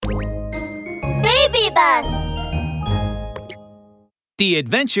Escape us! The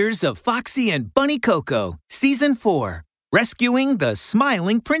Adventures of Foxie and Bunny Coco, Season 4, Rescuing the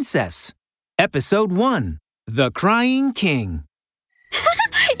Smiling Princess. Episode 1, The Crying King.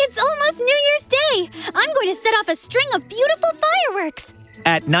 It's almost New Year's Day! I'm going to set off a string of beautiful fireworks!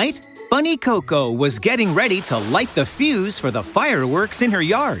 At night, Bunny Coco was getting ready to light the fuse for the fireworks in her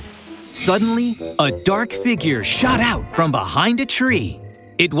yard. Suddenly, a dark figure shot out from behind a tree.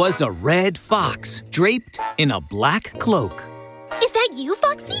 It was a red fox draped in a black cloak. Is that you,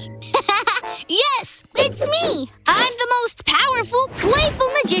 Foxie? Yes, it's me! I'm the most powerful, playful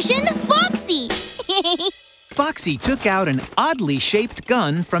magician, Foxie! Foxie took out an oddly shaped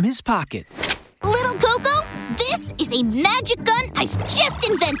gun from his pocket. Little Coco, this is a magic gun I've just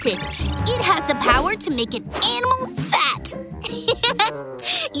invented. It has the power to make an animal fat.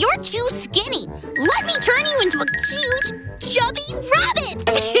 You're too skinny. Let me turn you into a cute, chubby rabbit.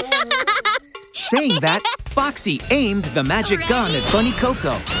 Saying that, Foxie aimed the magic gun at Bunny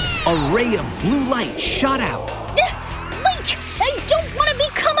Coco. A ray of blue light shot out. Wait! I don't want to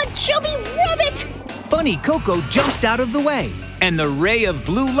become a chubby rabbit! Bunny Coco jumped out of the way, and the ray of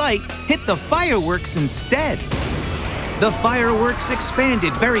blue light hit the fireworks instead. The fireworks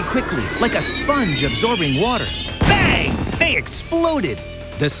expanded very quickly, like a sponge absorbing water. Bang! They exploded.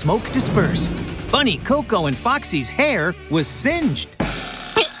 The smoke dispersed. Bunny Coco and Foxie's hair was singed.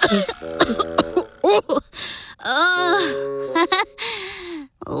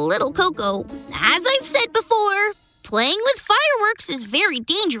 Little Coco, as I've said before, playing with fireworks is very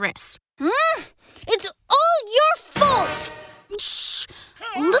dangerous. It's all your fault! Shh!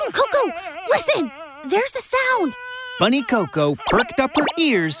 Little Coco, listen! There's a sound! Bunny Coco perked up her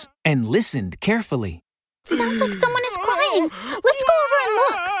ears and listened carefully. Sounds like someone is crying. Let's go over and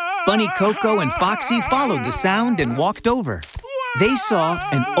look. Bunny Coco and Foxie followed the sound and walked over. They saw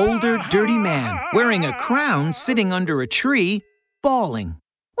an older, dirty man wearing a crown sitting under a tree, bawling.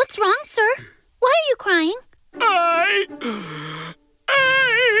 What's wrong, sir? Why are you crying?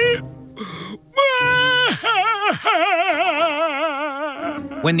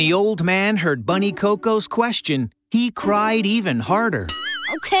 When the old man heard Bunny Coco's question, he cried even harder.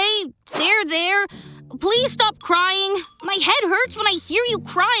 Okay, there. Please stop crying. My head hurts when I hear you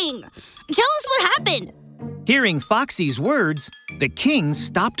crying. Tell us what happened. Hearing Foxie's words, the king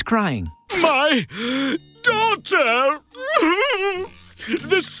stopped crying. My daughter,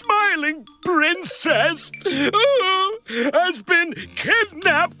 the smiling princess, has been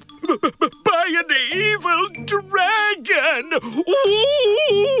kidnapped by an evil dragon.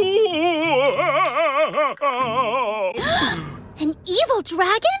 An evil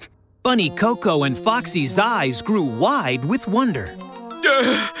dragon? Bunny Coco and Foxie's eyes grew wide with wonder.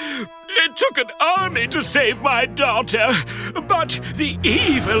 It took an army to save my daughter, but the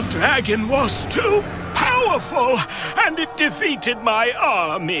evil dragon was too powerful, and it defeated my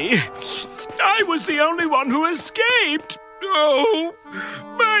army. I was the only one who escaped. Oh,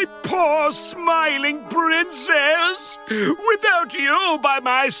 my poor smiling princess. Without you by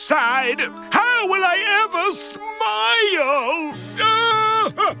my side, how will I ever smile?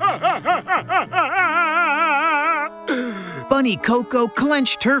 Bunny Coco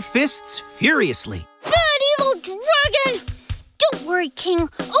clenched her fists furiously. Bad evil dragon! Don't worry, King.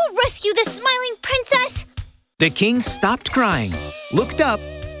 I'll rescue the smiling princess. The king stopped crying, looked up,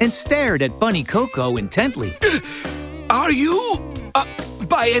 and stared at Bunny Coco intently. Are you,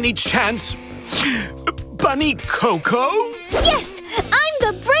 by any chance, Bunny Coco? Yes, I'm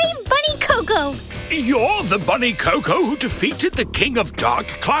the brave Bunny Coco. You're the Bunny Coco who defeated the King of Dark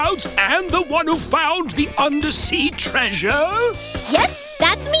Clouds and the one who found the undersea treasure? Yes,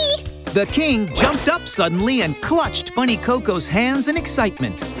 that's me. The king jumped up suddenly and clutched Bunny Coco's hands in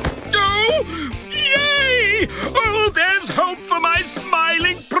excitement. Oh, yay! Oh, there's hope for my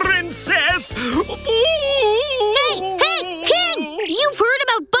smiling princess. Ooh. Hey, King! You've heard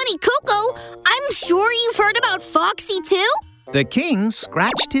about Bunny Coco. I'm sure you've heard about Foxie, too? The king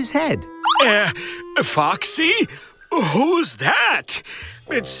scratched his head. Foxie? Who's that?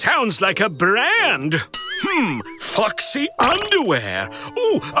 It sounds like a brand. Foxie underwear.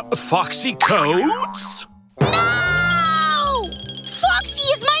 Foxie coats? No!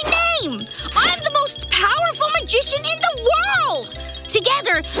 Foxie is my name! I'm the most powerful magician in the world!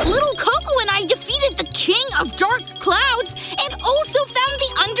 Together, little Coco and I defeated the King of Dark Clouds and also found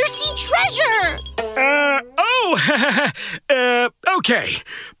the undersea treasure! Okay.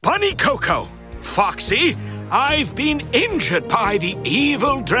 Bunny Coco. Foxie, I've been injured by the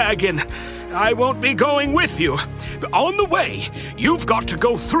evil dragon. I won't be going with you. On the way, you've got to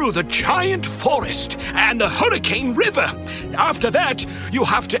go through the giant forest and the Hurricane River. After that, you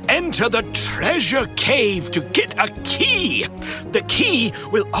have to enter the treasure cave to get a key. The key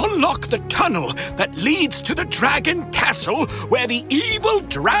will unlock the tunnel that leads to the dragon castle where the evil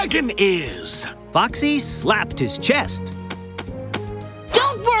dragon is. Foxie slapped his chest.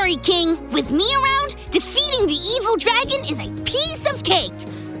 Don't worry, King. With me around, defeating the evil dragon is a piece of cake.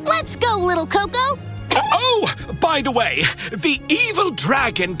 Let's go, little Coco. Oh, by the way, the evil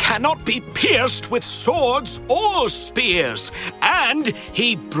dragon cannot be pierced with swords or spears, and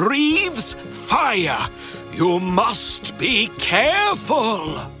he breathes fire. You must be careful.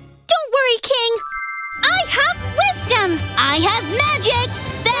 Don't worry, King. I have wisdom. I have magic.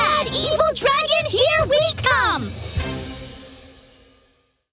 Bad evil dragon, here we